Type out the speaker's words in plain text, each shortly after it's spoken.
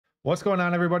What's going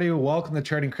on, everybody? Welcome to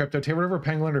Trading Crypto. Today, whatever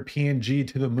Pangolin or PNG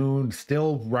to the moon,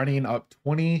 still running up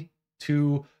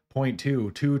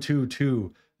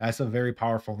 22.2. That's a very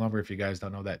powerful number if you guys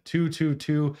don't know that.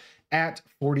 222 at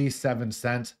 47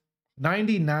 cents.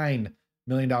 $99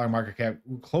 million market cap,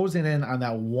 closing in on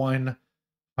that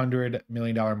 $100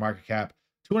 million market cap.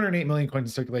 208 million coins in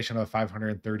circulation of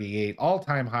 538.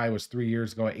 All-time high was 3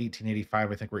 years ago at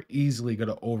 1885. I think we're easily going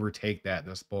to overtake that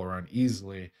this bull run,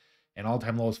 easily. And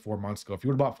all-time low is 4 months ago. If you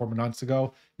would have bought 4 months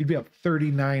ago, you'd be up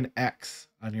 39x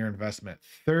on your investment.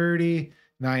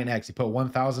 39x. You put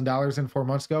 $1,000 in 4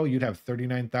 months ago, you'd have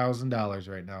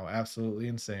 $39,000 right now. Absolutely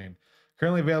insane.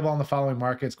 Currently available on the following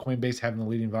markets. Coinbase having the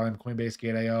leading volume. Coinbase,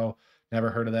 Gate.io. Never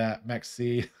heard of that.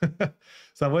 MEXC.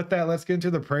 So with that, let's get into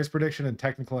the price prediction and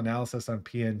technical analysis on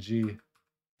PNG.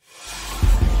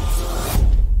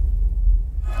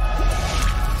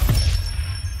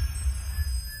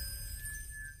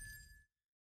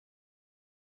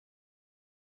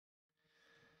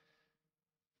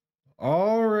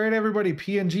 All right, everybody,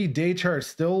 PNG day chart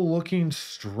still looking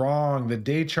strong. The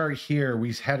day chart here,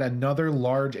 we had another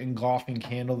large engulfing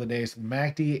candle today. So the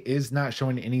MACD is not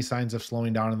showing any signs of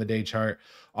slowing down in the day chart.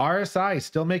 RSI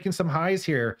still making some highs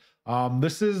here.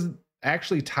 This is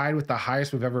actually tied with the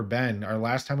highest we've ever been. Our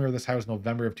last time we were this high was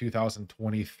November of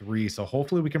 2023. So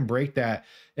hopefully we can break that.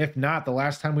 If not, the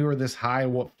last time we were this high,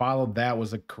 what followed that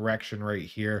was a correction right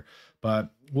here.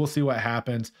 But we'll see what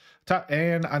happens.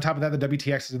 And on top of that, the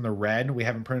WTX is in the red. We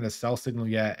haven't printed a sell signal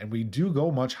yet, and we do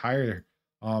go much higher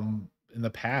in the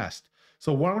past.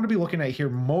 So what I'm going to be looking at here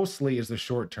mostly is the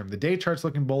short term. The day chart's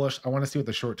looking bullish. I want to see what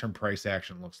the short-term price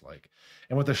action looks like.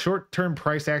 And what the short-term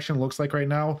price action looks like right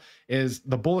now is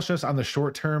the bullishness on the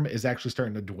short term is actually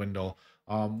starting to dwindle.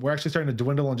 We're actually starting to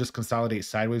dwindle and just consolidate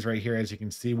sideways right here, as you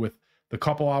can see, with the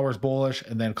couple hours bullish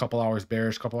and then a couple hours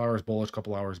bearish, couple hours bullish,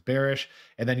 couple hours bearish.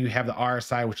 And then you have the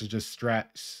RSI, which is just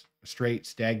straight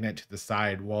stagnant to the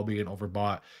side while being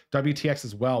overbought. WTX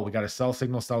as well. We got a sell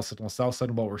signal, sell signal, sell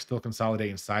signal, but we're still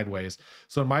consolidating sideways.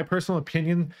 So in my personal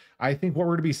opinion, I think what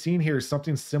we're to be seeing here is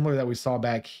something similar that we saw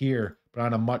back here, but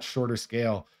on a much shorter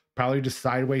scale. Probably just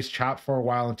sideways chop for a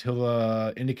while until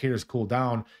the indicators cool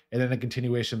down, and then a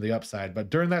continuation of the upside. But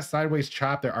during that sideways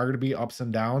chop, there are going to be ups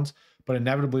and downs. But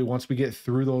inevitably, once we get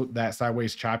through that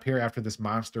sideways chop here after this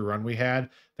monster run we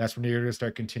had, that's when you're going to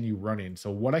start continue running.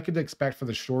 So what I could expect for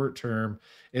the short term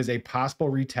is a possible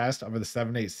retest over the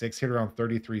 786 hit around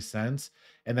 33 cents,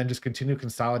 and then just continue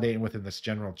consolidating within this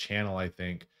general channel. I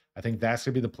think that's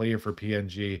going to be the play here for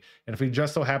PNG. And if we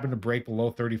just so happen to break below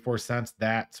 34 cents,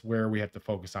 that's where we have to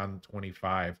focus on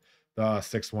 25. The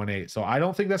 618. So I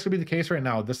don't think that's gonna be the case right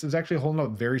now. This is actually holding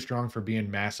up very strong for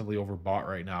being massively overbought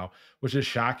right now, which is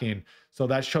shocking. So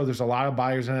that shows there's a lot of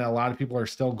buyers in it. A lot of people are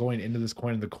still going into this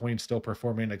coin, and the coin's still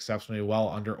performing exceptionally well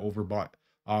under overbought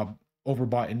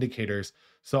indicators.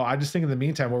 So I just think in the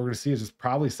meantime, what we're going to see is just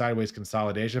probably sideways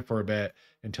consolidation for a bit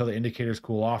until the indicators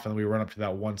cool off and then we run up to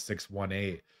that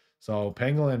 1618. So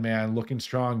Pangolin, man, looking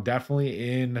strong,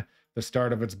 definitely in the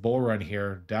start of its bull run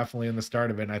here, definitely in the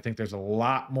start of it. And I think there's a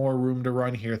lot more room to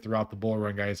run here throughout the bull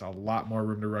run, guys. A lot more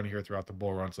room to run here throughout the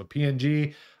bull run. So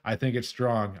PNG, I think it's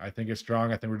strong. I think it's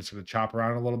strong. I think we're just going to chop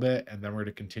around a little bit, and then we're going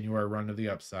to continue our run to the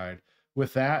upside.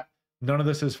 With that, none of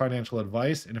this is financial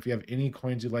advice. And if you have any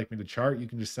coins you'd like me to chart, you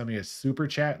can just send me a super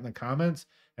chat in the comments,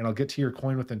 and I'll get to your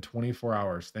coin within 24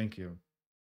 hours. Thank you.